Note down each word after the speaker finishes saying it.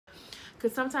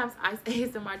because sometimes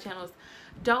ASMR channels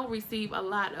don't receive a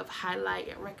lot of highlight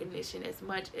and recognition as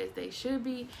much as they should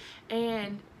be,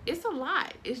 and it's a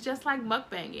lot. It's just like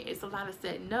mukbanging. It's a lot of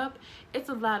setting up. It's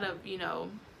a lot of, you know,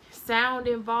 sound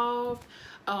involved,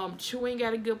 chewing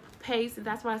at a good pace. And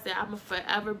that's why I said I'm gonna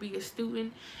forever be a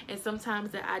student, and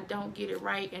sometimes that I don't get it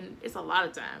right, and it's a lot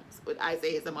of times with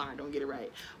ASMR I don't get it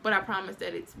right, but I promise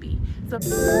that it's me. So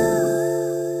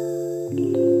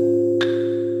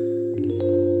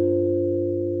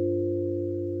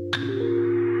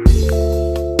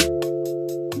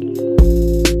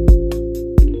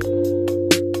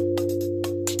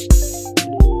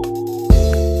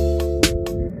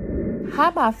hi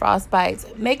my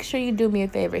frostbites, make sure you do me a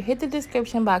favor, hit the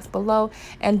description box below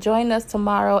and join us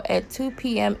tomorrow at 2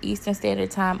 p.m. Eastern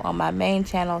Standard Time on my main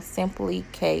channel, Simply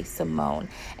K Simone,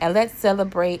 and let's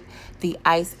celebrate the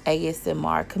Ice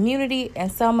ASMR community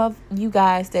and some of you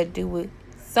guys that do it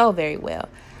so very well.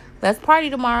 Let's party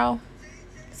tomorrow.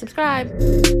 Subscribe.